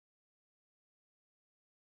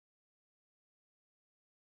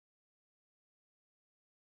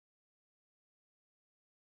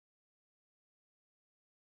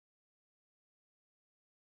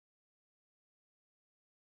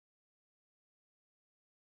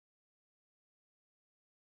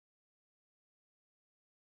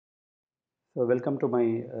So welcome to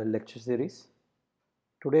my lecture series.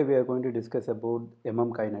 Today we are going to discuss about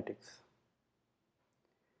kinetics.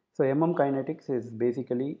 So kinetics is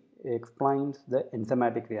basically explains the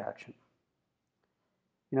enzymatic reaction.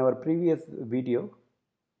 In our previous video,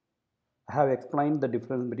 I have explained the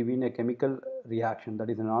difference between a chemical reaction, that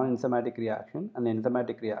is a non-enzymatic reaction, and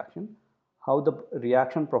enzymatic reaction, how the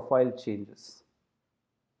reaction profile changes.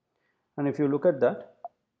 And if you look at that,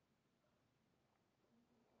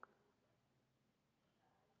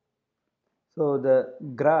 so the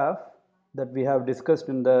graph that we have discussed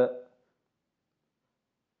in the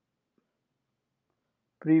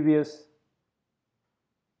previous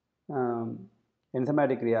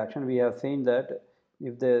enzymatic reaction, we have seen that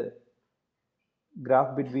if the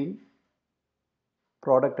graph between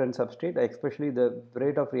product and substrate, especially the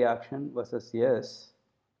rate of reaction versus S,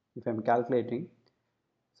 if I am calculating,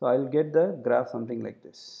 so I will get the graph something like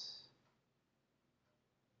this.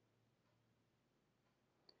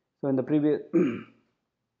 So in the previous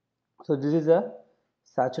so this is a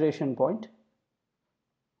saturation point.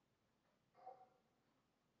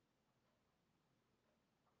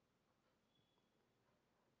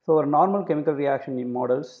 So our normal chemical reaction in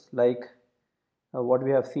models like what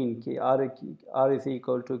we have seen, R is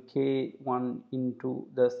equal to K1 into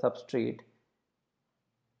the substrate,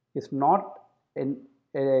 is not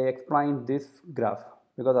explained this graph,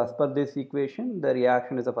 because as per this equation the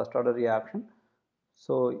reaction is a first order reaction,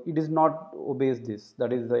 so it is not obeys this,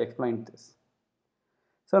 that is explained this.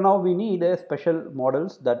 So now we need a special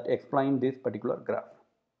models that explain this particular graph.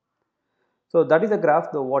 So that is a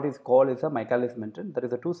graph, what is called is a Michaelis-Menten. There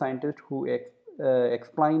is a two scientists who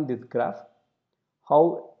explain this graph,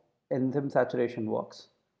 how enzyme saturation works.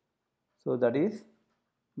 So that is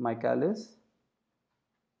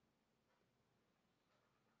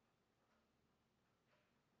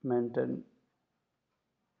Michaelis-Menten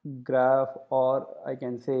graph, or I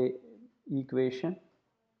can say equation.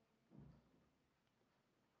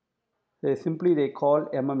 Simply they call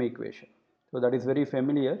equation. So that is very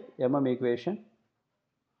familiar, equation,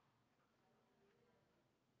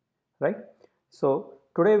 right? So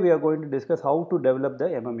today we are going to discuss how to develop the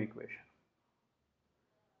equation.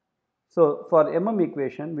 So for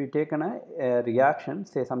equation, we take a reaction,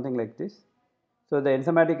 say something like this. So the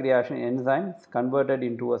enzymatic reaction, enzyme is converted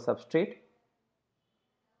into a substrate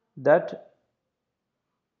that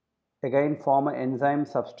again form an enzyme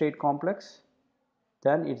substrate complex,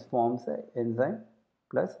 then it forms an enzyme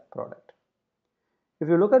plus product. If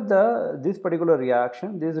you look at this particular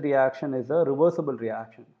reaction, this reaction is a reversible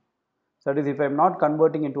reaction. So that is, if I am not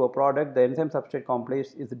converting into a product, the enzyme substrate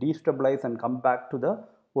complex is destabilized and come back to the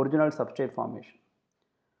original substrate formation.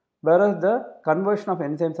 Whereas the conversion of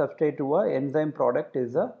enzyme substrate to a enzyme product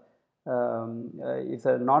is a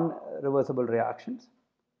non-reversible reactions.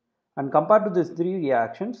 And compared to these three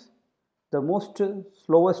reactions, the most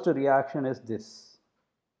slowest reaction is this.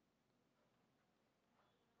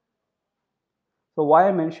 So why I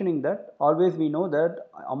am mentioning that, always we know that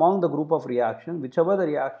among the group of reactions, whichever the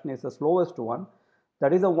reaction is the slowest one,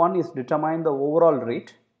 that is the one is determine the overall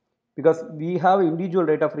rate, because we have individual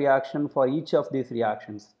rate of reaction for each of these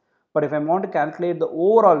reactions. But if I want to calculate the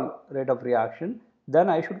overall rate of reaction, then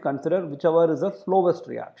I should consider whichever is the slowest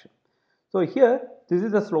reaction. So here this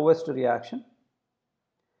is the slowest reaction.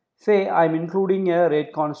 Say I am including a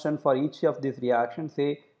rate constant for each of these reactions.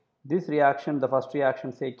 Say this reaction, the first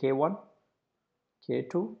reaction, say K1,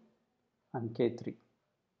 K2 and K3.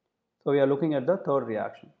 So we are looking at the third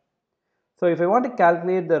reaction. So if I want to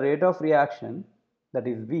calculate the rate of reaction, that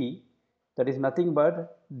is V, that is nothing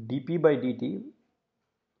but dP by dt,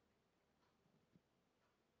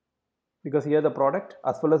 because here the product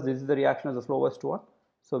as well as this is the reaction is the slowest one.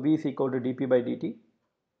 So V is equal to dP by dt,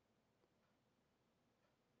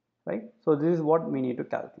 right? So this is what we need to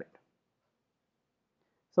calculate.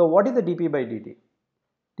 So what is the dP by dt?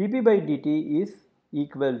 dP by dt is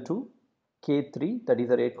equal to K3, that is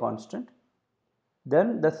the rate constant,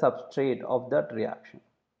 then the substrate of that reaction.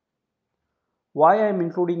 Why I am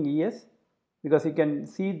including ES? Because you can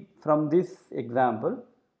see from this example,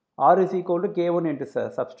 R is equal to K1 into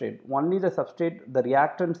substrate. Only the substrate, the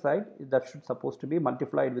reactant side, that should supposed to be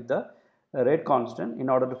multiplied with the rate constant in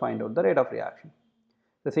order to find out the rate of reaction.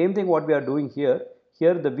 The same thing what we are doing here.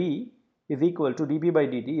 Here the V is equal to dP by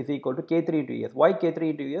dt is equal to K3 into ES. Why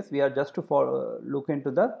K3 into ES? We are just to look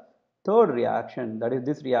into the third reaction, that is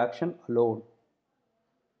this reaction alone.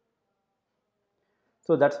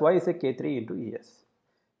 So that's why I say K3 into ES.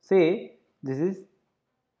 Say this is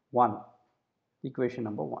 1, equation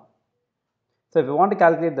number 1. So if I want to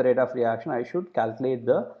calculate the rate of reaction, I should calculate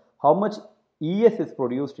the how much ES is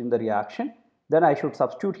produced in the reaction, then I should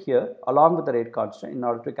substitute here along with the rate constant in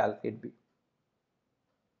order to calculate B.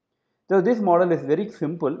 So this model is very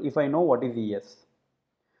simple if I know what is ES.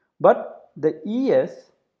 But the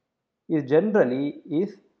ES is generally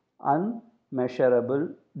unmeasurable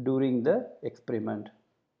during the experiment.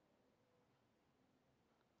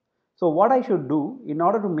 So what I should do in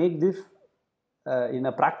order to make this in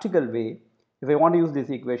a practical way, if I want to use this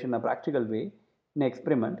equation in a practical way in an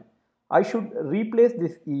experiment, I should replace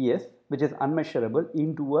this ES, which is unmeasurable,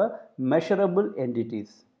 into a measurable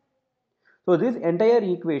entities. So this entire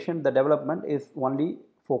equation, the development is only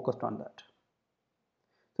focused on that.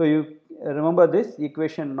 So you remember this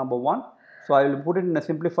equation number 1. So I will put it in a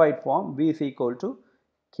simplified form. V is equal to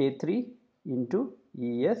K3 into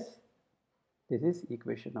ES. This is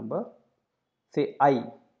equation number, say I,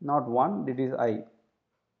 not 1, it is I.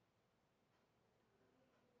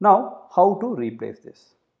 Now how to replace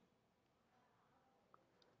this?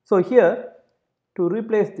 So here, to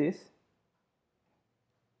replace this,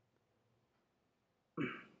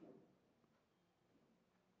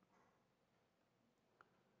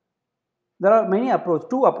 there are many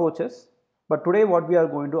two approaches, but today what we are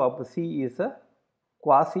going to see is a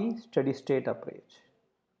quasi steady state approach.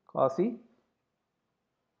 Quasi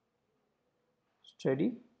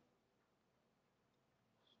steady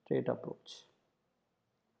state approach.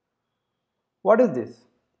 What is this?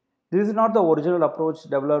 This is not the original approach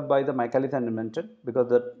developed by the Michaelis-Menten,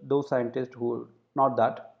 because those scientists who not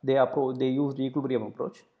that they used equilibrium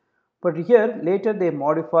approach. But here later they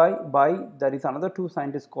modify by, there is another two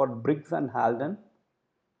scientists called Briggs and Halden.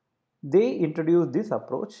 They introduced this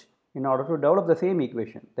approach in order to develop the same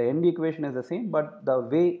equation. The end equation is the same, but the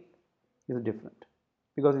way is different,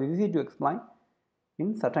 because it is easy to explain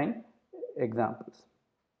in certain examples.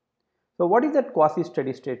 So what is that quasi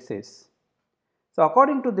steady state says? So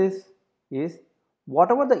according to this is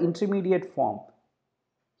whatever the intermediate form.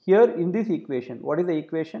 Here in this equation, what is the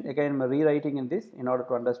equation? Again I am rewriting in this in order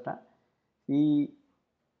to understand. This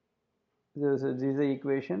is the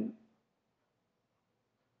equation.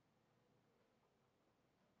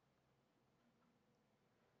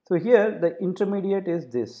 So here the intermediate is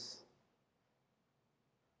this.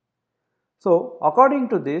 So according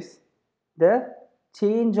to this, the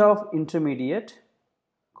change of intermediate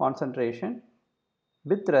concentration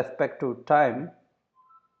with respect to time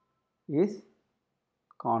is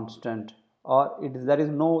constant, or there is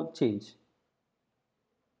no change.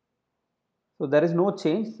 So there is no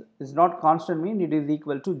change. It's not constant mean it is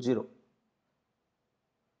equal to 0.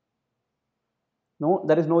 No,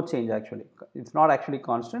 there is no change actually. It's not actually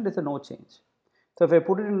constant, it's a no change. So if I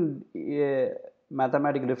put it in a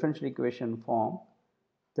mathematical differential equation form,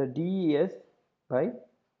 the dES by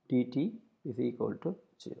dt is equal to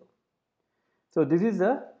 0. So this is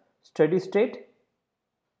a steady state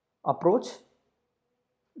approach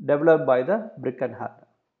developed by the Briggs and Halden.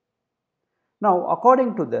 Now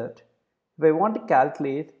according to that, if I want to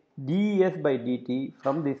calculate dES by dt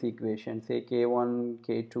from this equation, say K1,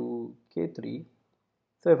 K2, K3,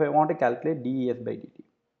 so if I want to calculate dES by dt,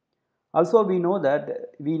 also we know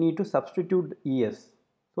that we need to substitute ES.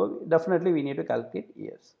 So definitely we need to calculate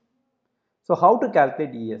ES. So how to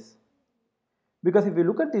calculate ES? Because if you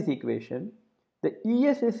look at this equation, the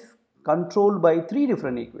ES is controlled by 3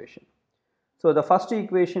 different equations. So the first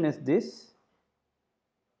equation is this.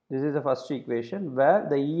 This is the first equation where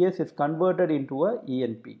the ES is converted into a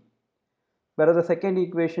ENP. Whereas the second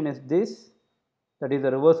equation is this, that is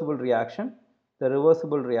a reversible reaction. The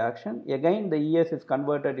reversible reaction, again the ES is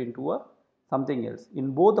converted into a something else. In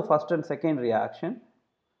both the first and second reaction,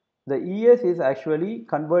 the ES is actually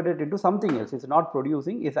converted into something else. It's not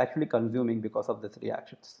producing, it's actually consuming because of these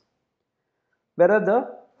reactions. Whereas the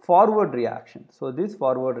forward reaction, so this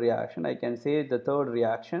forward reaction, I can say the third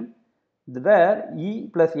reaction, where E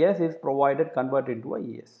plus S is provided converted into a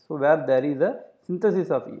ES. So where there is a synthesis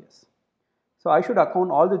of ES. So I should account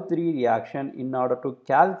all the 3 reactions in order to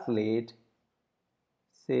calculate,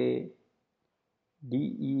 say,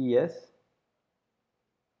 dES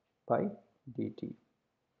by dt.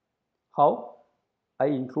 How? I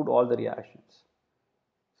include all the reactions.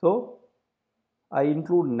 So I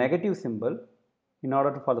include negative symbol in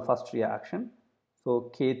order for the first reaction.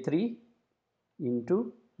 So K3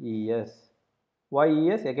 into ES. Why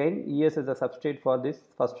ES? Again ES is a substrate for this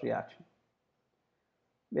first reaction.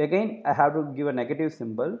 Again I have to give a negative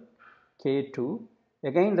symbol, K2.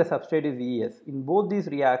 Again the substrate is ES. In both these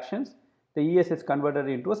reactions, the ES is converted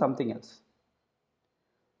into something else.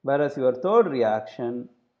 Whereas your third reaction,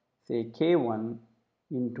 say K1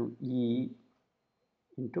 into E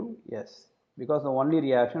into S, because the only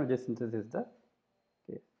reaction which is synthesis is the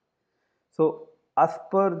K. So as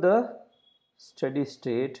per the steady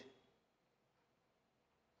state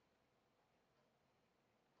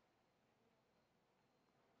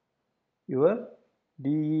your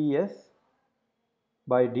des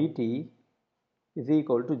by dt is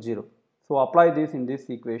equal to 0. So apply this in this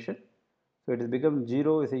equation. So it is become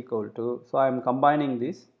 0 is equal to, so I am combining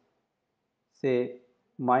this, say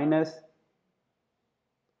minus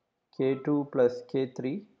k2 plus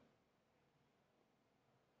k3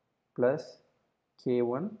 plus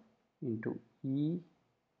k1 into E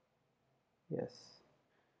S.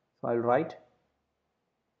 So I will write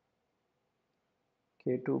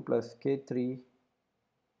k2 plus k3.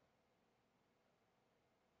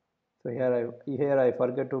 So here I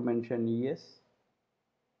forget to mention ES.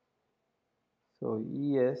 So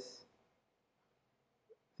ES is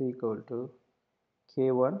equal to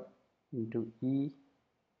k1 into E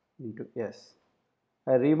into S.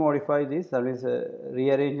 I remodify this, that is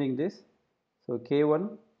rearranging this. So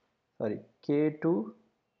k2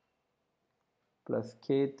 plus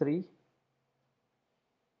k3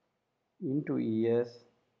 into ES,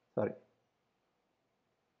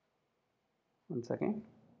 one second,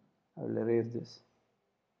 I will erase this.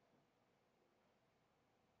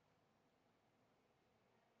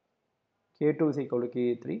 K2 is equal to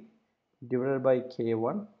K3 divided by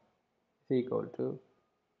K1 is equal to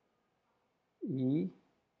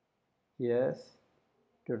ES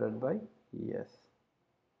divided by ES.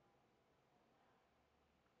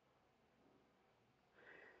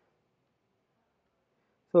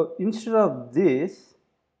 So instead of this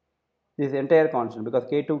entire constant, because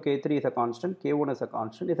K2, K3 is a constant, K1 is a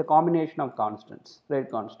constant, it's a combination of constants, rate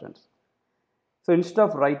constants. So instead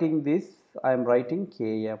of writing this, I am writing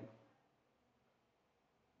Km.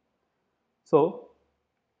 So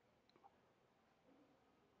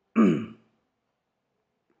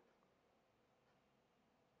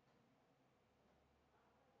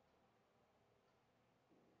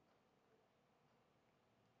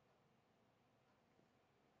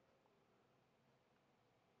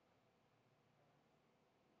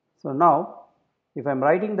so now if I am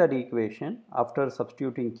writing that equation after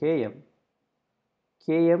substituting Km,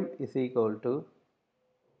 Km is equal to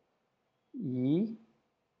E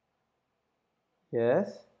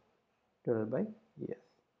S divided by ES.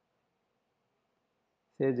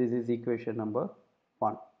 Say this is equation number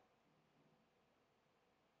 1.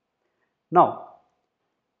 Now,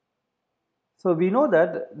 so we know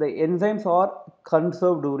that the enzymes are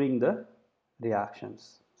conserved during the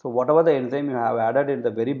reactions. So whatever the enzyme you have added in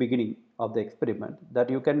the very beginning of the experiment, that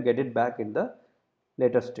you can get it back in the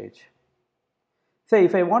later stage. Say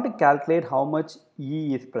if I want to calculate how much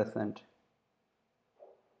E is present,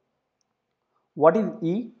 what is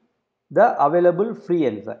E? The available free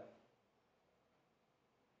enzyme.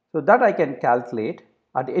 So that I can calculate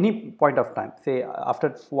at any point of time. Say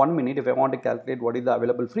after 1 minute, if I want to calculate what is the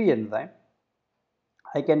available free enzyme,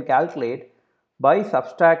 I can calculate by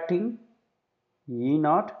subtracting E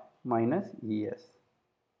naught minus ES.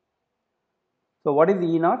 So what is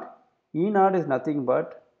E naught? E naught is nothing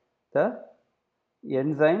but the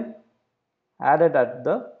enzyme added at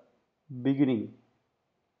the beginning.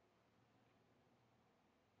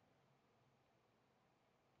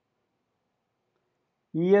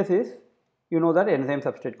 ES is, you know, that enzyme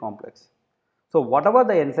substrate complex. So whatever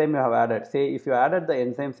the enzyme you have added, say if you added the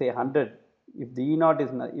enzyme say 100, if the E naught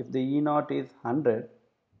is 100,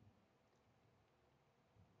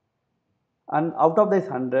 and out of this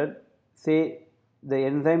 100, say the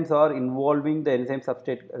enzymes are involving the enzyme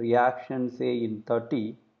substrate reaction say in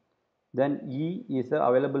 30, then E is the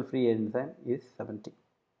available free enzyme is 70.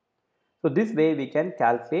 So this way we can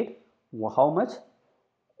calculate how much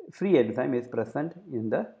free enzyme is present in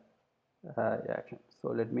the reaction. So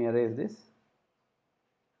let me erase this.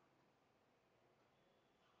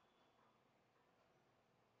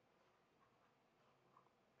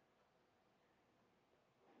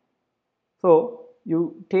 So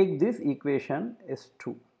you take this equation as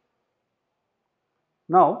 2.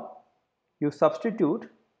 Now you substitute.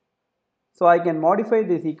 So I can modify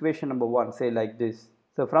this equation number 1, say like this.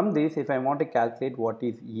 So from this, if I want to calculate what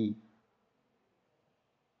is E,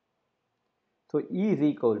 so E is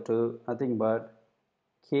equal to nothing but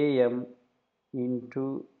Km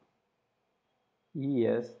into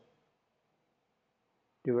ES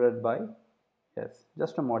divided by S,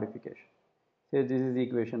 just a modification. Say this is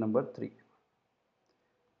equation number 3.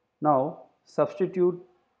 Now substitute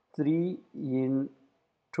 3 in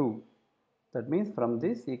 2. That means from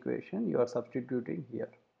this equation you are substituting here.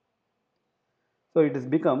 So it has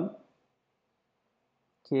become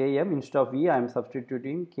Km, instead of E I am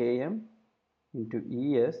substituting Km into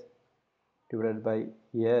ES divided by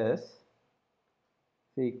S is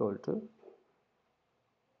equal to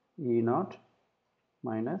E naught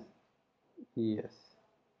minus ES.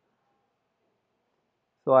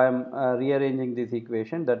 So I am rearranging this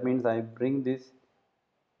equation. That means I bring this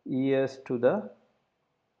ES to the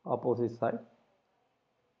opposite side.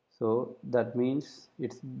 So that means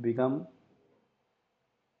it's become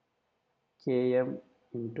Km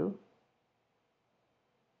into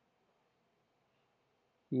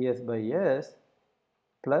ES by S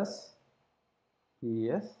plus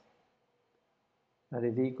ES, that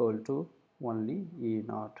is equal to only E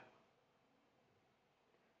naught.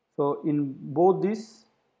 So in both this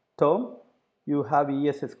term you have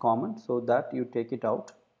ES is common, so that you take it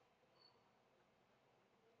out.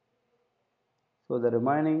 So the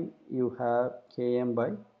remaining you have Km by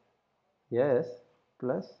S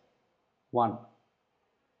plus 1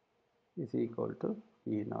 is equal to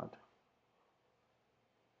E naught.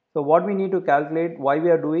 So what we need to calculate, why we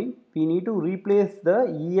are doing, we need to replace the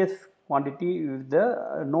ES quantity with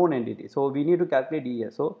the known entity. So we need to calculate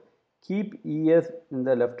ES. So keep ES in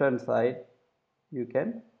the left hand side. You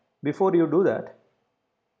can, before you do that,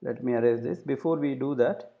 let me erase this. Before we do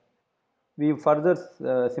that, we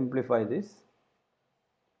further simplify this.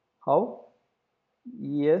 How?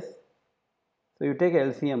 ES, so you take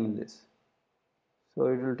LCM in this. So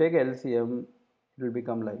it will take LCM, it will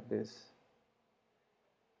become like this.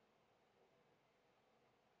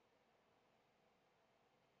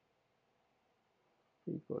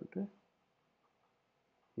 Equal to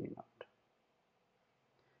E naught.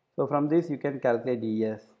 So from this you can calculate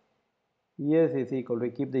ES. ES is equal to,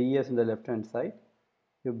 keep the ES in the left hand side,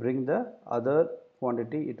 you bring the other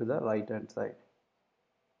quantity into the right hand side.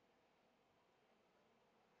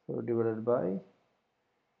 So divided by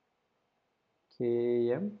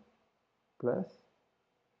Km plus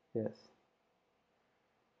S.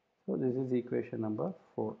 So this is equation number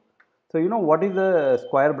 4. So you know what is the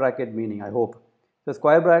square bracket meaning, I hope. The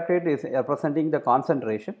square bracket is representing the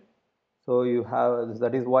concentration. So you have,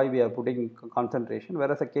 that is why we are putting concentration,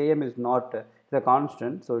 whereas a Km is not, it's a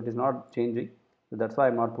constant, so it is not changing. So that's why I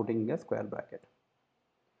am not putting a square bracket.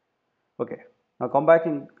 Okay, now come back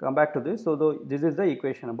to this. So this is the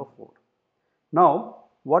equation number 4. Now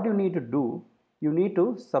what you need to do, you need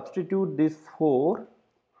to substitute this 4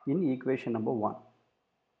 in equation number 1.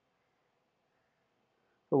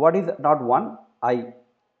 So what is not 1? I.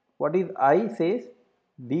 What is I says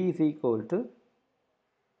B is equal to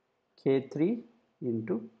K3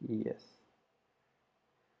 into ES.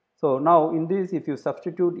 So now in this, if you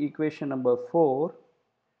substitute equation number 4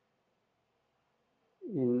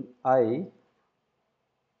 in I,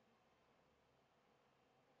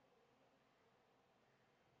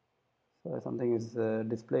 so something is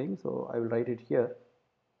displaying, so I will write it here.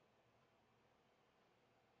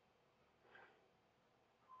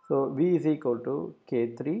 So V is equal to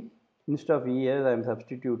K3, instead of ES I am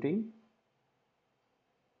substituting,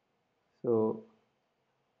 so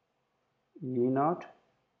E naught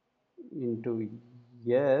into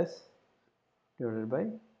S divided by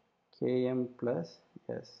Km plus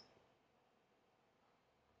S.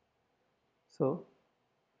 So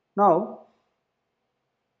now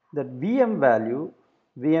that Vm value,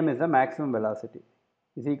 Vm is the maximum velocity,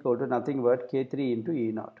 is equal to nothing but K3 into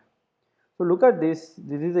E naught. So look at this,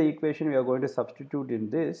 this is the equation we are going to substitute in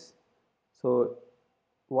this. So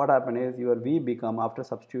what happen is your V become, after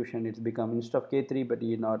substitution it's become, instead of K3 but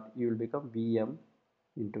E naught, you will become Vm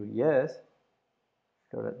into S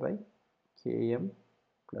divided by Km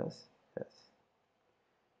plus S.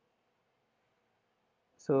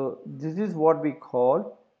 So this is what we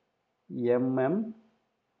call MM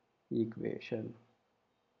equation.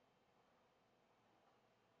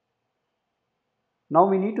 Now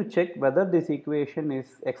we need to check whether this equation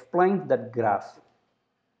explains that graph,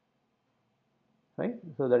 right?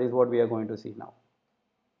 So that is what we are going to see now,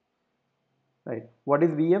 right? What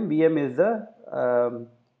is Vm? Vm is the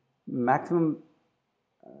maximum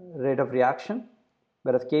rate of reaction,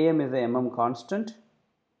 whereas Km is the mm constant,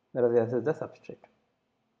 whereas S is the substrate.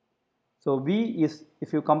 So V is,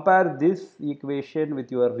 if you compare this equation with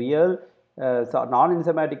your real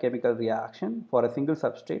non-enzymatic chemical reaction for a single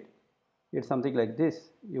substrate, it's something like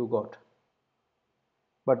this you got.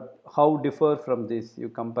 But how differ from this? You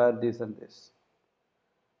compare this and this.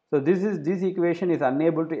 So this equation is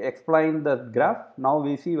unable to explain the graph. Now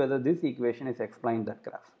we see whether this equation is explained that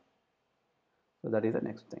graph. So that is the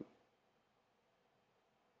next thing.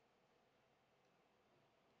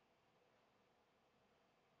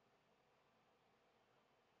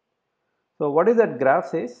 So what is that graph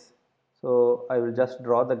says? So I will just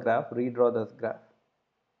draw the graph, redraw this graph.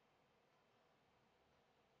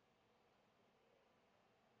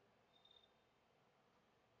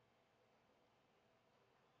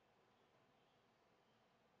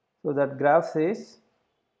 So that graph says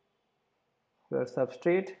your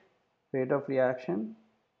substrate rate of reaction,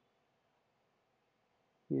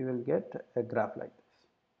 you will get a graph like this.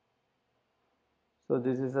 So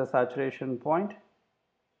this is the saturation point,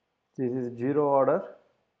 this is 0 order,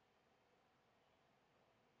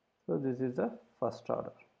 so this is the first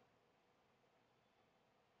order.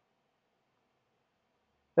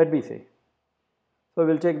 Let me say, so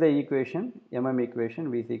we'll take the equation, equation,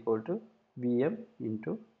 V is equal to Vm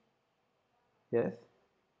into S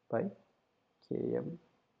by Km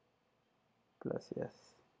plus S.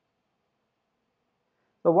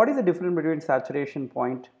 So what is the difference between saturation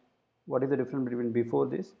point? What is the difference between before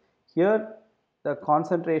this? Here the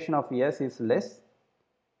concentration of S is less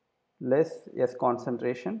S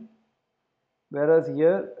concentration, whereas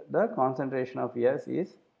here the concentration of S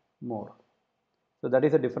is more. So that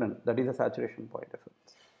is a difference, that is a saturation point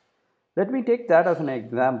difference. Let me take that as an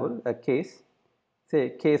example, a case,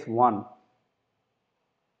 say case 1.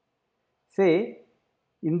 Say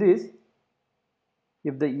in this,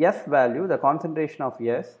 if the S value, the concentration of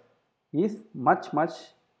S is much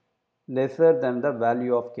lesser than the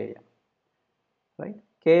value of Km, right?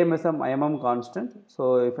 Km is a constant,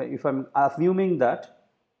 so if I'm assuming that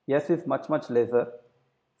S is much lesser,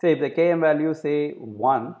 say if the Km value say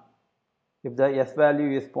 1, if the S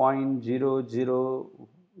value is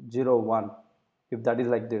 0.0001, if that is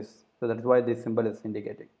like this, so that is why this symbol is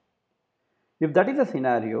indicating. If that is a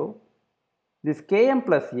scenario, this Km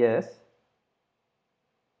plus S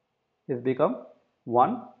is become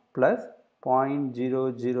 1 plus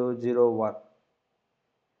 0.0001.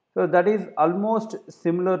 So that is almost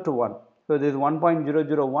similar to 1. So this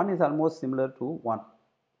 1.001 is almost similar to 1.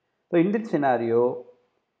 So in this scenario,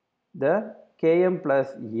 the Km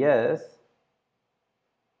plus S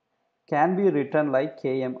can be written like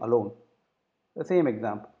Km alone. The same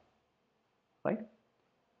example, right?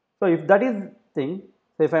 So if that is thing,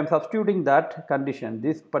 so if I am substituting that condition,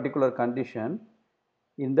 this particular condition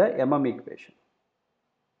in the equation,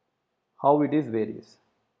 how it is varies.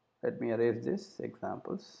 Let me erase this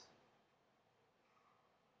examples,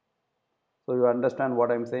 so you understand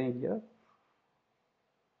what I am saying here.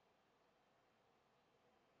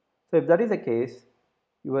 So if that is the case,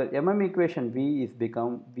 your equation V is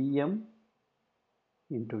become Vm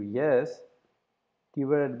into S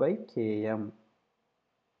divided by Km.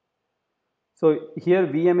 So here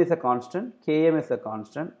Vm is a constant, Km is a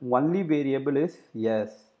constant, only variable is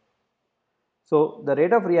S. So the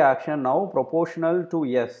rate of reaction now proportional to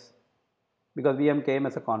S, because Vm, Km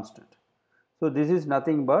is a constant. So this is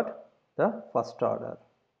nothing but the first order.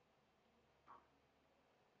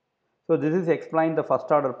 So this is explained the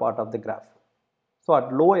first order part of the graph. So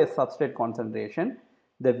at low S substrate concentration,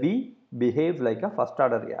 the V behaves like a first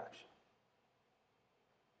order reaction.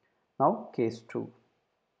 Now case 2.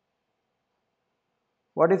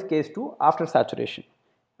 What is case 2? After saturation.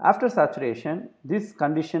 After saturation, these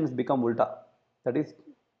conditions become ulta, that is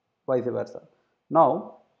vice versa.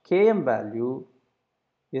 Now Km value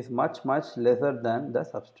is much lesser than the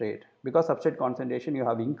substrate, because substrate concentration you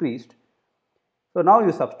have increased. So now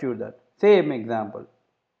you substitute that. Same example.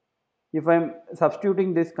 If I am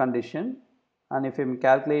substituting this condition and if I am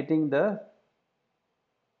calculating the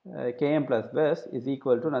Km plus S is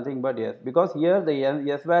equal to nothing but S, because here the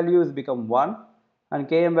S value is become 1 and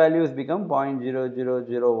Km value is become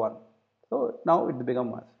 0.0001. So now it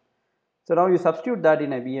becomes 1. So now you substitute that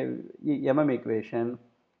in a equation,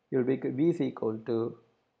 you will be V is equal to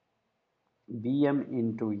Vm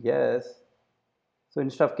into S. So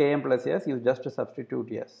instead of Km plus S, you just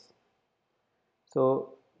substitute S.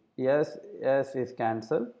 So S is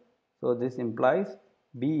cancelled. So this implies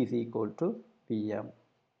V is equal to Vm.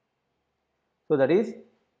 So that is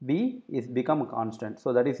V is become a constant.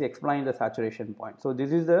 So that is explained the saturation point. So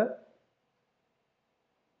this is the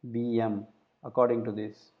Vm according to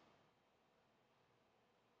this,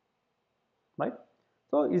 right?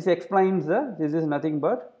 So it explains the, this is nothing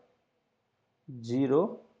but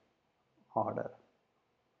 0 order.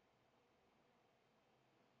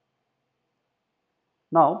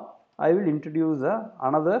 Now I will introduce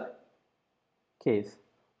another case.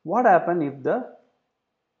 What happens if the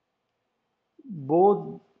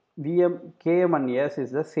both Vm, Km and S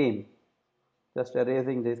is the same? Just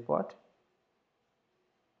erasing this part.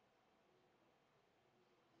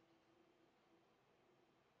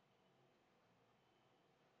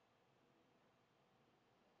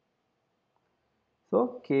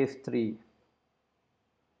 So case 3.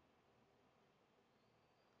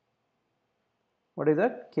 What is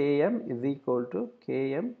that? Km is equal to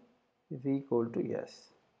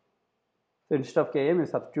S. So instead of Km, you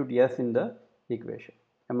substitute S in the equation,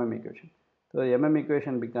 equation. So MM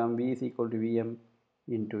equation become V is equal to Vm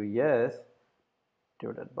into S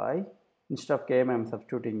divided by, instead of Km I am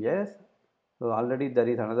substituting S. So already there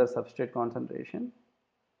is another substrate concentration.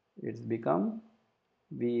 It's become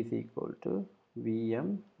V is equal to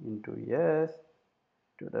Vm into S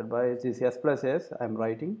divided by, this S plus S I am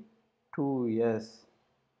writing 2S.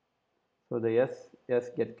 So the S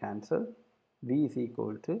get cancelled. V is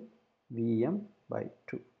equal to Vm by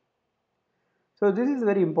 2. So this is a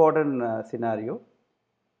very important scenario.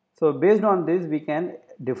 So based on this we can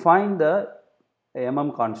define the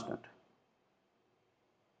MM constant.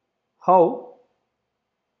 How?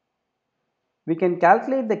 We can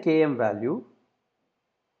calculate the Km value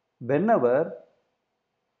whenever,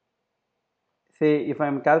 say if I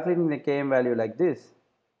am calculating the Km value like this.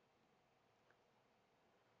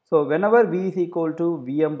 So whenever V is equal to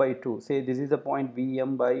Vm by 2, say this is the point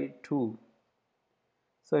Vm by 2.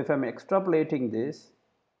 So if I am extrapolating this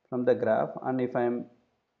from the graph and if I am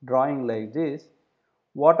drawing like this,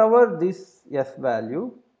 whatever this S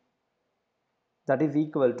value, that is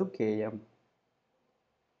equal to Km.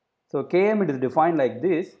 So Km, it is defined like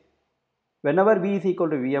this: whenever V is equal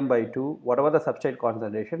to Vm by 2, whatever the substrate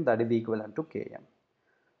concentration, that is equivalent to Km.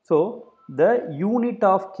 So the unit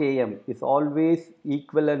of Km is always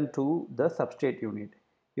equivalent to the substrate unit.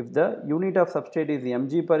 If the unit of substrate is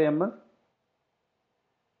mg per ml,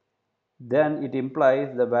 then it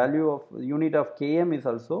implies the value of unit of Km is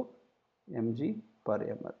also mg per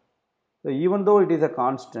ml. So even though it is a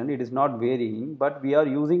constant, it is not varying, but we are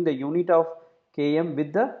using the unit of Km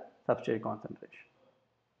with the substrate concentration.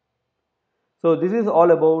 So this is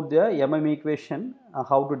all about the MM equation,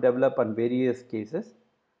 how to develop on various cases.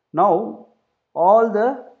 Now all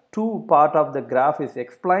the two part of the graph is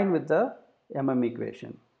explained with the MM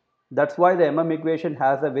equation. That's why the MM equation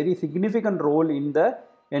has a very significant role in the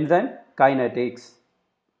enzyme kinetics,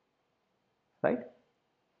 right?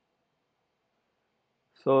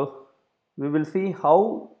 So we will see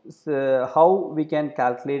how we can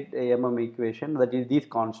calculate a MM equation, that is these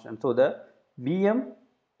constants. So the Vm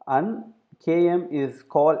and Km is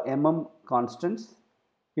called MM constants.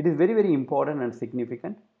 It is very, very important and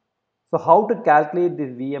significant. So how to calculate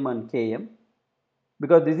this Vm and Km,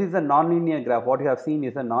 because this is a nonlinear graph, what you have seen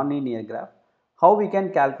is a nonlinear graph. How we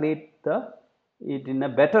can calculate it in a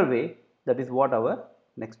better way, that is what our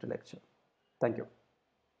next lecture. Thank you.